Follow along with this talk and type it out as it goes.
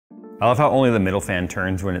I love how only the middle fan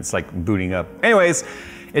turns when it's like booting up. Anyways,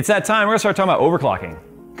 it's that time. We're gonna start talking about overclocking.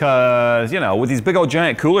 Cause, you know, with these big old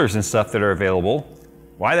giant coolers and stuff that are available,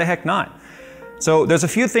 why the heck not? So there's a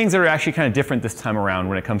few things that are actually kind of different this time around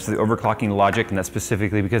when it comes to the overclocking logic, and that's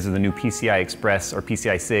specifically because of the new PCI Express or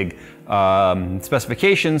PCI SIG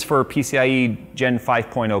specifications for PCIe Gen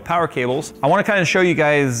 5.0 power cables. I want to kind of show you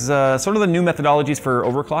guys sort of the new methodologies for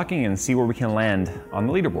overclocking and see where we can land on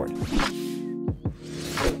the leaderboard.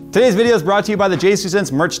 Today's video is brought to you by the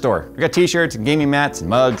J2Sense merch store. We got t-shirts and gaming mats and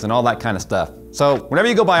mugs and all that kind of stuff. So whenever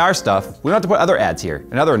you go buy our stuff, we don't have to put other ads here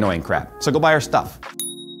and other annoying crap. So go buy our stuff.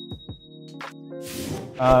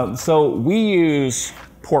 So we use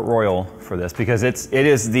Port Royal for this because it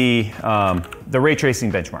is the ray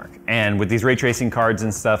tracing benchmark. And with these ray tracing cards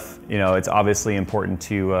and stuff, you know, it's obviously important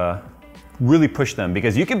to really push them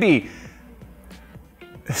because you can be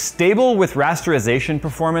stable with rasterization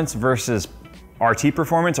performance versus RT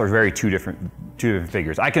performance are two different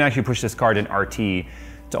figures. I can actually push this card in RT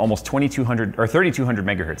to almost 2200 or 3200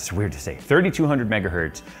 megahertz. It's weird to say, 3200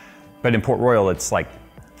 megahertz, but in Port Royal it's like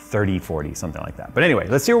 30, 40, something like that. But anyway,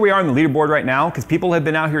 let's see where we are on the leaderboard right now because people have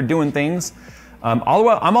been out here doing things. I'm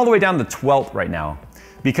all the way down to 12th right now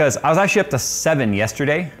because I was actually up to 7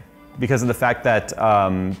 yesterday because of the fact that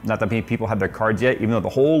not that many people have their cards yet, even though the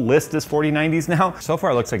whole list is 4090s now. So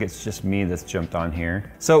far it looks like it's just me that's jumped on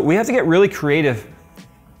here. So we have to get really creative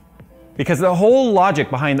because the whole logic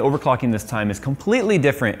behind overclocking this time is completely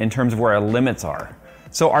different in terms of where our limits are.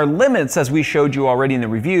 So our limits, as we showed you already in the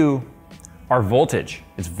review, are voltage.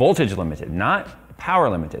 It's voltage limited, not power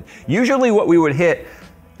limited. Usually what we would hit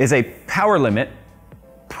is a power limit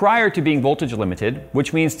prior to being voltage limited,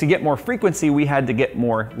 which means to get more frequency, we had to get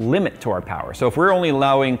more limit to our power. So if we're only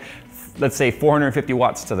allowing, let's say 450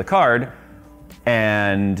 watts to the card,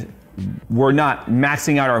 and we're not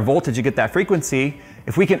maxing out our voltage to get that frequency,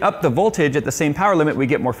 if we can up the voltage at the same power limit, we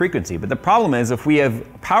get more frequency. But the problem is if we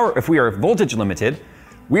are voltage limited,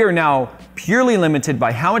 we are now purely limited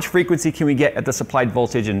by how much frequency can we get at the supplied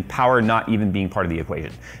voltage and power not even being part of the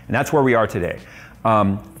equation. And that's where we are today.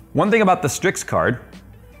 One thing about the Strix card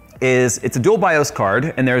is it's a dual BIOS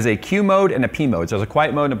card and there's a Q mode and a P mode. So there's a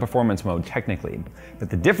quiet mode and a performance mode technically.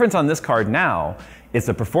 But the difference on this card now is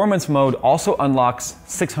the performance mode also unlocks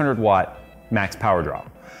 600 watt max power draw.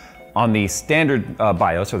 On the standard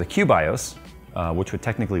BIOS or the Q BIOS, which would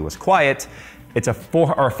technically was quiet, it's a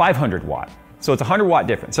 500 watt. So it's a 100 watt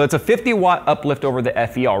difference. So it's a 50 watt uplift over the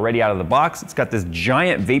FE already out of the box. It's got this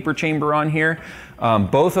giant vapor chamber on here.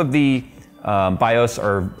 Both of the BIOS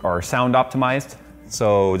are sound optimized.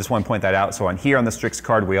 So just want to point that out. So on here on the Strix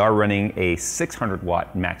card, we are running a 600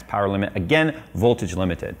 watt max power limit. Again, voltage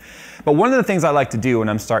limited. But one of the things I like to do when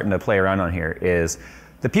I'm starting to play around on here is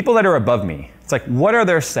the people that are above me, it's like, what are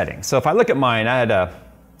their settings? So if I look at mine, I had a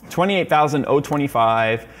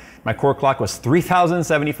 28,025. My core clock was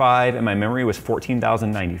 3,075 and my memory was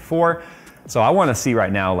 14,094. So I want to see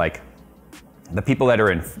right now, like the people that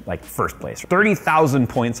are in like first place, 30,000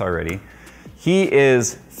 points already. He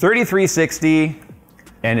is 3360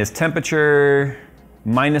 and his temperature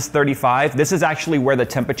minus 35. This is actually where the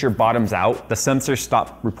temperature bottoms out. The sensors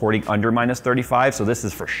stop reporting under minus 35. So this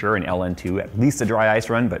is for sure an LN2, at least a dry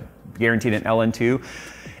ice run, but guaranteed an LN2.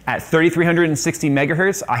 At 3360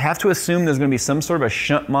 megahertz, I have to assume there's going to be some sort of a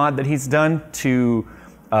shunt mod that he's done to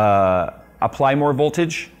apply more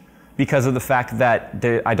voltage because of the fact that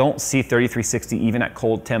I don't see 3360 even at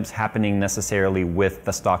cold temps happening necessarily with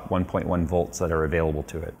the stock 1.1 volts that are available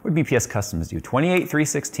to it. What would BPS Customs do?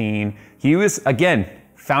 28316. He was, again,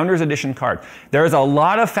 Founders Edition card. There's a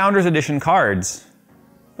lot of Founders Edition cards.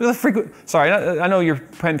 Sorry, I know you're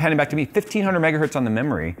panning back to me. 1500 megahertz on the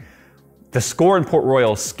memory. The score in Port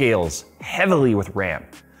Royal scales heavily with RAM.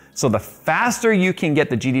 So the faster you can get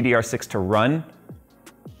the GDDR6 to run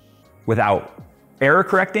without error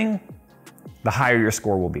correcting, the higher your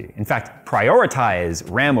score will be. In fact, prioritize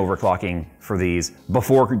RAM overclocking for these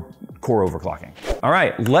before core overclocking. All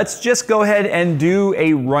right, let's just go ahead and do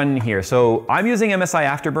a run here. So I'm using MSI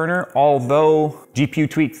Afterburner, although GPU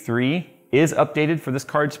Tweak 3 is updated for this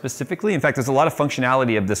card specifically. In fact, there's a lot of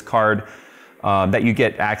functionality of this card that you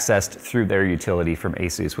get accessed through their utility from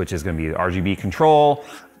ASUS, which is going to be the RGB control.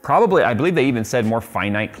 Probably, I believe they even said more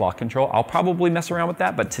finite clock control. I'll probably mess around with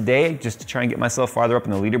that, but today, just to try and get myself farther up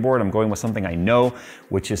in the leaderboard, I'm going with something I know,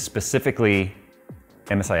 which is specifically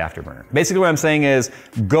MSI Afterburner. Basically what I'm saying is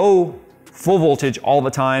go full voltage all the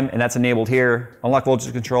time, and that's enabled here. Unlock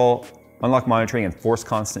voltage control, unlock monitoring, and force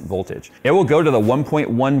constant voltage. It will go to the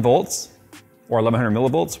 1.1 volts or 1100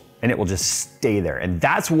 millivolts, and it will just stay there. And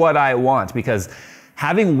that's what I want, because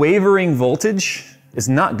having wavering voltage is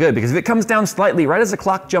not good, because if it comes down slightly right as the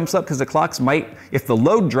clock jumps up, because the clocks might, if the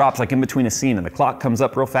load drops like in between a scene and the clock comes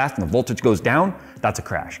up real fast and the voltage goes down, that's a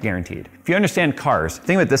crash, guaranteed. If you understand cars,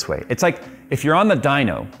 think of it this way. It's like if you're on the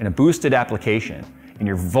dyno in a boosted application and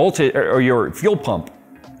your voltage or your fuel pump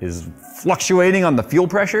is fluctuating on the fuel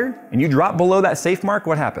pressure and you drop below that safe mark,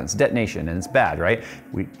 what happens? Detonation, and it's bad, right?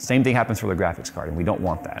 Same thing happens for the graphics card, and we don't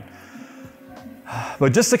want that.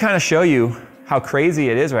 But just to kind of show you how crazy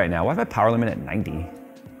it is right now. Why have I power limit at 90?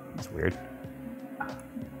 That's weird.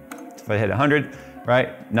 If I hit 100,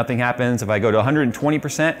 right, nothing happens. If I go to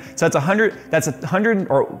 120%, so that's 100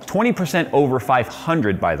 or 20% over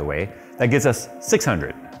 500, by the way. That gives us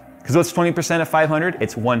 600. Because what's 20% of 500?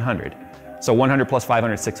 It's 100. So 100 plus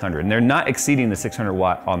 500, 600. And they're not exceeding the 600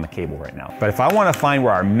 watt on the cable right now. But if I want to find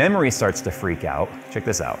where our memory starts to freak out, check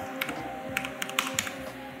this out.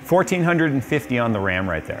 1450 on the RAM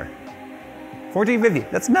right there. 1450,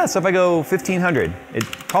 that's nuts. So if I go 1500, it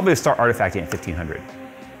probably will start artifacting at 1500.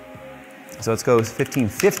 So let's go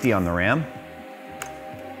 1550 on the RAM.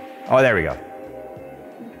 Oh, there we go.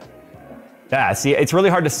 Yeah, see, it's really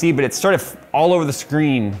hard to see, but it's sort of all over the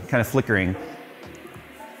screen, kind of flickering.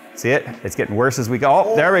 See it? It's getting worse as we go.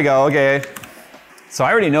 Oh, there we go, okay. So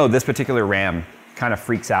I already know this particular RAM kind of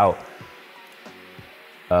freaks out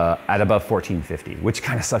at above 1450, which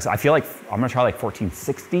kind of sucks. I feel like I'm gonna try like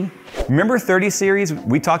 1460. Remember 30 series?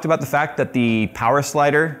 We talked about the fact that the power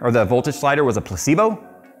slider or the voltage slider was a placebo?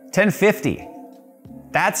 1050.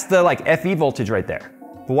 That's the like FE voltage right there.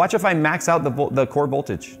 But watch if I max out the core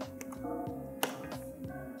voltage.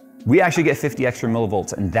 We actually get 50 extra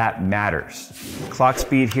millivolts, and that matters. Clock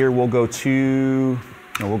speed here will go to,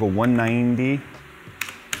 no, we'll go 190.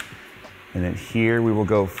 And then here we will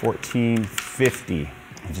go 1450.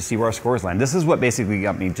 And just see where our scores land. This is what basically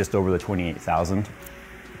got me just over the 28,000.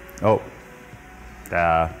 Oh,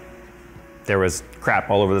 there was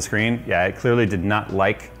crap all over the screen. Yeah, it clearly did not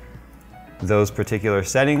like those particular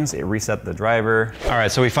settings. It reset the driver. All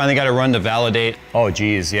right, so we finally got a run to validate. Oh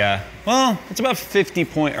geez, yeah. Well, it's about 50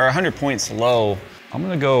 point or 100 points low. I'm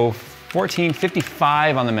gonna go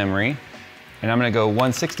 1455 on the memory, and I'm gonna go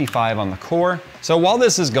 165 on the core. So while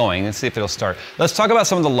this is going, let's see if it'll start. Let's talk about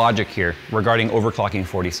some of the logic here regarding overclocking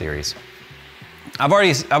 40 series. I've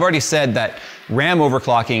already said that RAM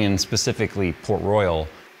overclocking, and specifically Port Royal,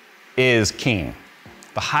 is king.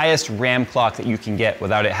 The highest RAM clock that you can get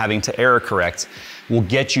without it having to error correct will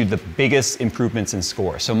get you the biggest improvements in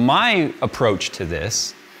score. So my approach to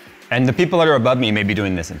this, and the people that are above me may be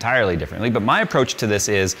doing this entirely differently, but my approach to this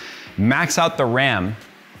is max out the RAM,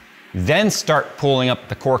 then start pulling up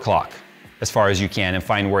the core clock as far as you can and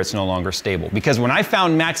find where it's no longer stable. Because when I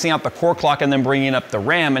found maxing out the core clock and then bringing up the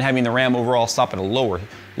RAM and having the RAM overall stop at a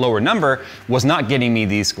lower number was not getting me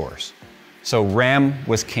these scores. So RAM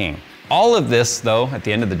was king. All of this, though, at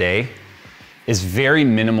the end of the day, is very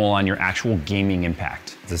minimal on your actual gaming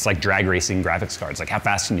impact. It's like drag racing graphics cards. Like, how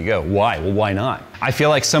fast can you go? Why? Well, why not? I feel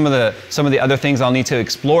like some of the other things I'll need to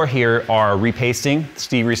explore here are repasting.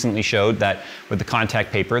 Steve recently showed that with the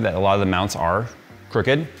contact paper that a lot of the mounts are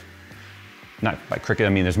crooked. Not by crooked, I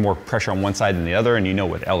mean there's more pressure on one side than the other, and you know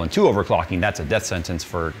with L and 2 overclocking, that's a death sentence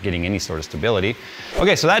for getting any sort of stability.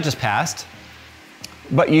 Okay, so that just passed.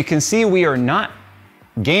 But you can see we are not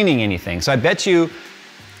gaining anything. So I bet you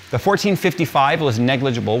the 1455 was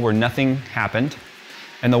negligible, where nothing happened.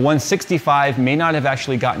 And the 165 may not have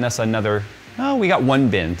actually gotten us another, oh, we got one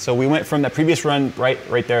bin. So we went from that previous run right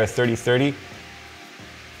there at 3030,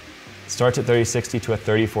 starts at 3060 to a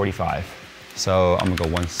 3045. So I'm gonna go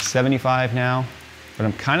 175 now, but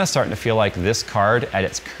I'm kind of starting to feel like this card at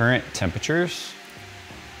its current temperatures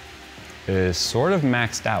is sort of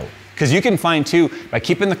maxed out. Because you can find too, by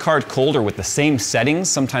keeping the card colder with the same settings,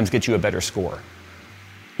 sometimes get you a better score.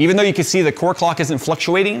 Even though you can see the core clock isn't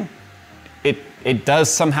fluctuating, it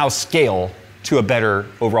does somehow scale to a better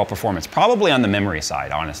overall performance. Probably on the memory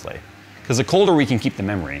side, honestly. Because the colder we can keep the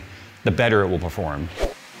memory, the better it will perform.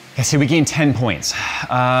 Okay, see, we gained 10 points.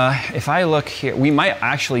 If I look here, we might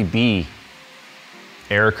actually be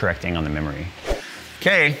error correcting on the memory.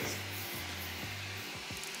 Okay.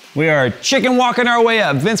 We are chicken walking our way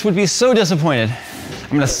up. Vince would be so disappointed. I'm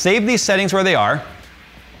gonna save these settings where they are.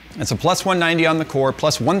 It's a plus 190 on the core,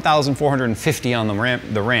 plus 1,450 on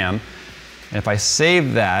the RAM. And if I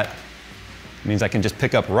save that, it means I can just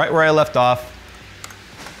pick up right where I left off.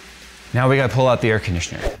 Now we gotta pull out the air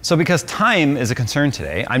conditioner. So because time is a concern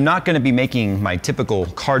today, I'm not gonna be making my typical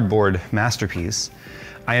cardboard masterpiece.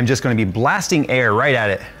 I am just gonna be blasting air right at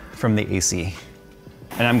it from the AC.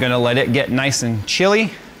 And I'm gonna let it get nice and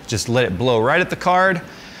chilly. Just let it blow right at the card.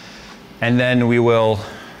 And then we will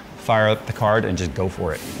fire up the card and just go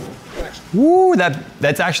for it. Woo,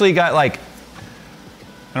 that's actually got like,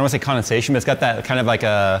 I don't want to say condensation, but it's got that kind of like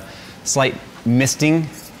a slight misting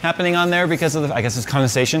happening on there because of the, I guess it's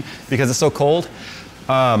condensation because it's so cold.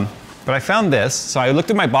 But I found this, so I looked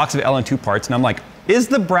at my box of LN2 parts and I'm like, is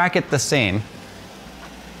the bracket the same?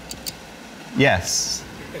 Yes.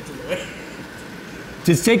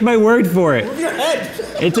 Just take my word for it. Move your head.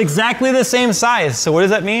 It's exactly the same size. So what does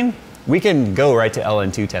that mean? We can go right to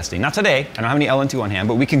LN2 testing. Not today, I don't have any LN2 on hand,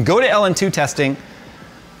 but we can go to LN2 testing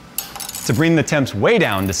to bring the temps way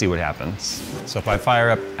down to see what happens. So if I fire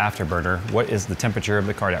up Afterburner, what is the temperature of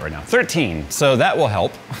the card at right now? 13, so that will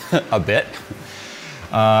help a bit.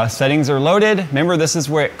 Settings are loaded. Remember, this is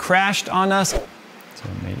where it crashed on us. So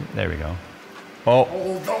maybe, there we go. Oh,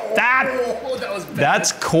 that was bad.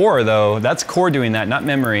 That's core though. That's core doing that, not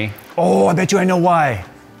memory. Oh, I bet you I know why.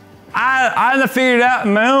 I figured it out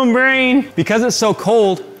in my own brain. Because it's so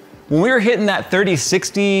cold, when we were hitting that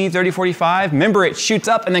 3060, 3045, remember it shoots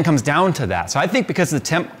up and then comes down to that. So I think because of the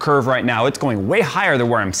temp curve right now, it's going way higher than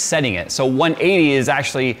where I'm setting it. So 180 is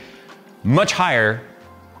actually much higher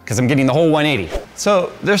because I'm getting the whole 180.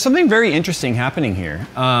 So there's something very interesting happening here.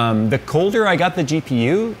 The colder I got the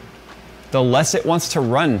GPU, the less it wants to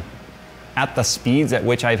run at the speeds at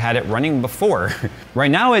which I've had it running before. Right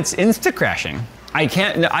now it's insta crashing.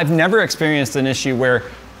 I've never experienced an issue where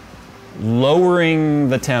lowering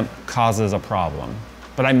the temp causes a problem.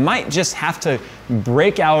 But I might just have to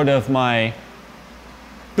break out of my,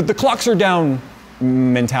 but the clocks are down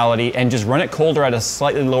mentality and just run it colder at a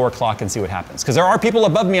slightly lower clock and see what happens. Because there are people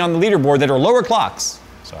above me on the leaderboard that are lower clocks.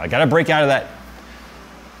 So I gotta break out of that,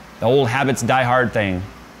 the old habits die hard thing.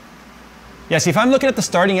 Yeah, see, if I'm looking at the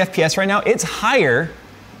starting FPS right now, it's higher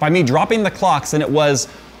by me dropping the clocks than it was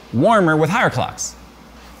warmer with higher clocks.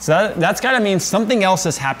 So that's gotta mean something else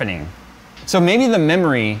is happening. So maybe the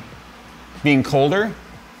memory being colder,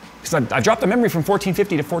 because I dropped the memory from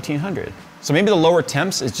 1450 to 1400. So maybe the lower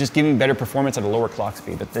temps is just giving better performance at a lower clock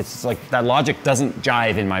speed. But it's like, that logic doesn't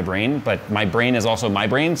jive in my brain, but my brain is also my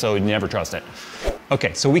brain, so you never trust it.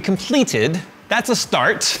 Okay, so we completed, that's a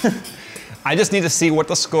start. I just need to see what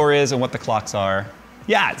the score is and what the clocks are.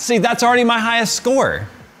 Yeah, see, that's already my highest score.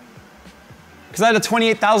 Because I had a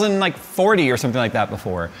 28,040 or something like that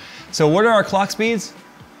before. So what are our clock speeds?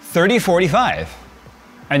 3045.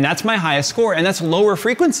 And that's my highest score, and that's lower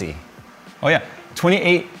frequency. Oh yeah,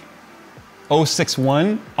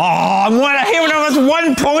 28061. Oh, I hate when I was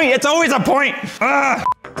 1 point. It's always a point. Ugh.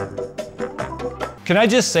 Can I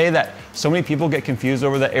just say that so many people get confused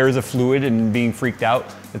over the areas of fluid and being freaked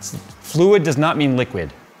out? Fluid does not mean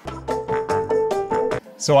liquid.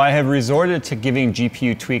 So I have resorted to giving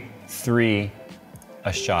GPU Tweak 3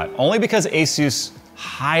 a shot, only because ASUS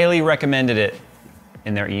highly recommended it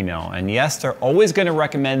in their email. And yes, they're always gonna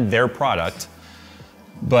recommend their product,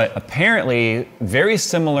 but apparently very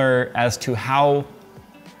similar as to how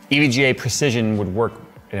EVGA Precision would work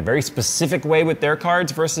in a very specific way with their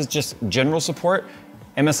cards versus just general support.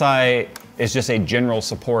 MSI is just a general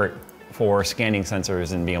support for scanning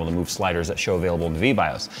sensors and being able to move sliders that show available in the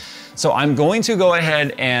VBIOS. So I'm going to go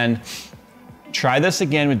ahead and try this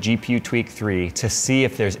again with GPU Tweak 3 to see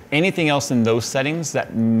if there's anything else in those settings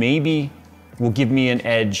that maybe will give me an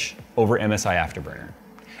edge over MSI Afterburner.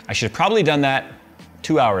 I should have probably done that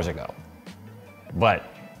 2 hours ago, but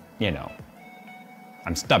you know,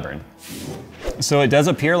 I'm stubborn. So it does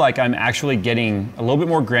appear like I'm actually getting a little bit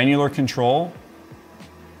more granular control,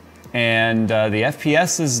 and the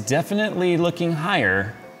FPS is definitely looking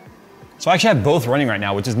higher. So I actually have both running right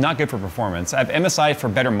now, which is not good for performance. I have MSI for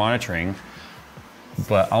better monitoring,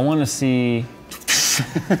 but I want to see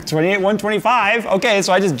 28,125. Okay,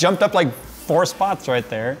 so I just jumped up like 4 spots right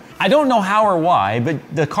there. I don't know how or why,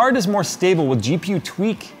 but the card is more stable with GPU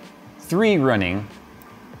Tweak 3 running.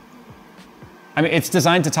 I mean, it's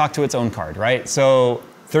designed to talk to its own card, right? So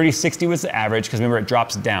 3060 was the average, because remember it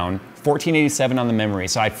drops down. 1487 on the memory,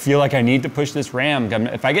 so I feel like I need to push this RAM.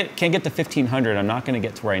 If I can't get to 1500, I'm not gonna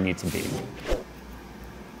get to where I need to be.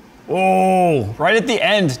 Oh, right at the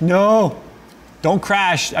end, no. Don't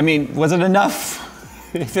crash. I mean, was it enough?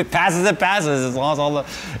 If it passes, it passes, as long as all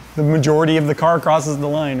the majority of the car crosses the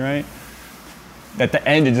line, right? At the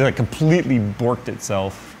end, it just like completely borked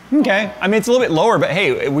itself. Okay, I mean, it's a little bit lower, but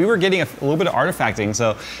hey, we were getting a little bit of artifacting,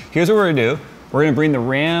 so here's what we're gonna do. We're gonna bring the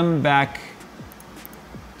RAM back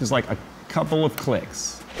just like a couple of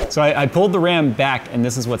clicks. So I pulled the RAM back, and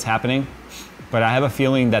this is what's happening, but I have a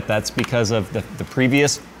feeling that that's because of the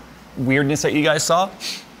previous weirdness that you guys saw.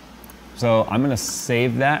 So I'm gonna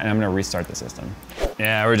save that, and I'm gonna restart the system.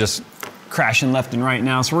 Yeah, we're just crashing left and right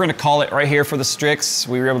now. So we're gonna call it right here for the Strix.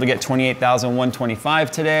 We were able to get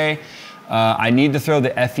 28,125 today. I need to throw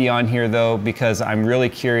the FE on here though, because I'm really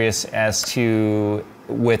curious as to,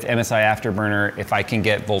 with MSI Afterburner, if I can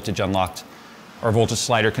get voltage unlocked or voltage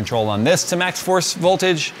slider control on this to max force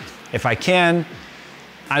voltage. If I can,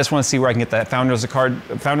 I just want to see where I can get that founder's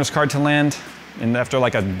card to land, and after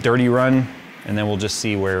like a dirty run, and then we'll just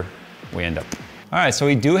see where we end up. All right, so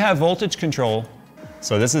we do have voltage control.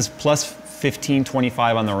 So this is plus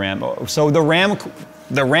 1525 on the RAM. So the RAM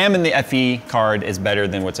in the FE card is better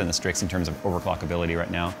than what's in the Strix in terms of overclockability right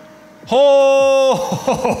now. Oh,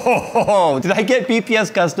 did I get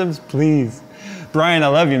BPS customs? Please. Brian, I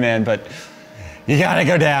love you, man, but you gotta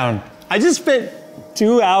go down. I just spent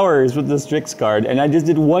 2 hours with the Strix card, and I just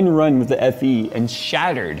did one run with the FE and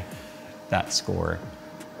shattered that score.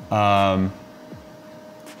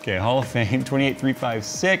 Okay, Hall of Fame,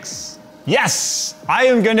 28356. Yes, I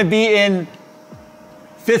am gonna be in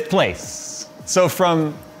 5th place. So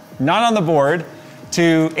from not on the board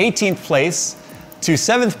to 18th place to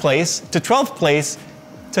 7th place to 12th place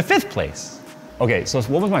to 5th place. Okay, so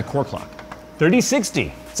what was my core clock?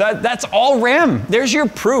 3060. So that's all RAM. There's your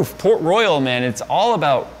proof. Port Royal, man, it's all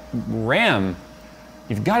about RAM.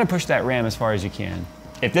 You've got to push that RAM as far as you can.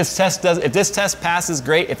 If this test passes,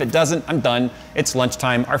 great. If it doesn't, I'm done. It's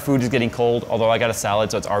lunchtime. Our food is getting cold, although I got a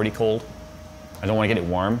salad, so it's already cold. I don't want to get it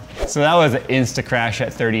warm. So that was an insta crash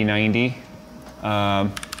at 3090.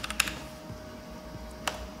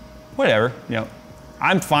 Whatever, you know,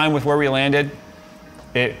 I'm fine with where we landed.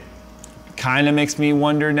 It kind of makes me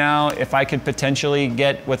wonder now if I could potentially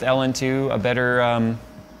get with LN2 a better,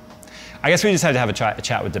 I guess we just had to have a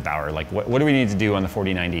chat with DeBauer. Like, what do we need to do on the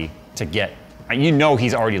 4090 to get, you know,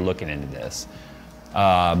 he's already looking into this.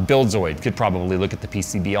 Buildzoid could probably look at the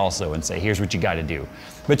PCB also and say, here's what you got to do.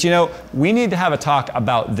 But you know, we need to have a talk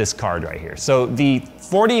about this card right here. So the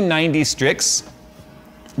 4090 Strix,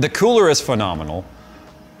 the cooler is phenomenal.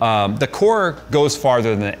 The core goes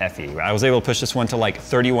farther than the FE. I was able to push this one to like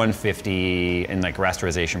 3150 in like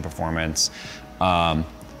rasterization performance. But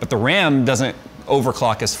the RAM doesn't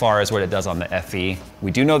overclock as far as what it does on the FE.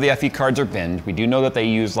 We do know the FE cards are binned. We do know that they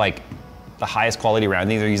use like the highest quality RAM. I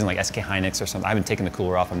think they're using like SK Hynix or something. I haven't taken the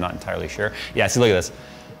cooler off, I'm not entirely sure. Yeah, see, look at this.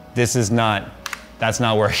 This is not, that's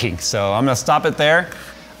not working. So I'm gonna stop it there.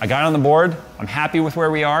 I got it on the board. I'm happy with where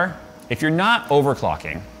we are. If you're not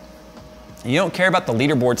overclocking, you don't care about the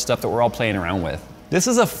leaderboard stuff that we're all playing around with, this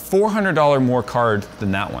is a $400 more card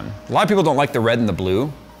than that one. A lot of people don't like the red and the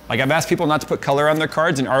blue. Like, I've asked people not to put color on their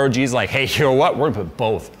cards, and ROG's like, hey, you know what? We're gonna put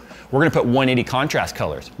both. We're gonna put 180 contrast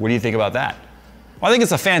colors. What do you think about that? Well, I think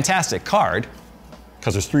it's a fantastic card,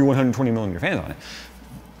 because there's 3 120mm fans on it.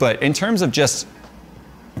 But in terms of just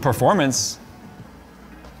performance,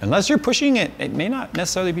 unless you're pushing it, it may not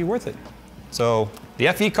necessarily be worth it. So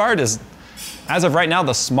the FE card is, as of right now,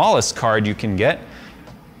 the smallest card you can get.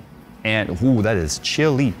 And, ooh, that is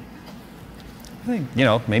chilly. I think, you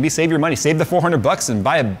know, maybe save your money. Save the $400 and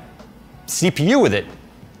buy a CPU with it.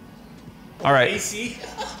 All right. AC.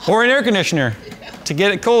 Or an air conditioner to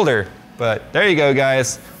get it colder. But there you go,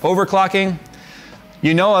 guys. Overclocking.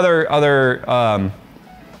 You know other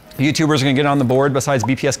YouTubers are gonna get on the board besides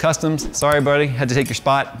BPS Customs. Sorry, buddy, had to take your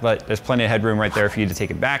spot, but there's plenty of headroom right there for you to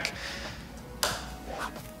take it back.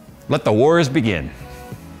 Let the wars begin.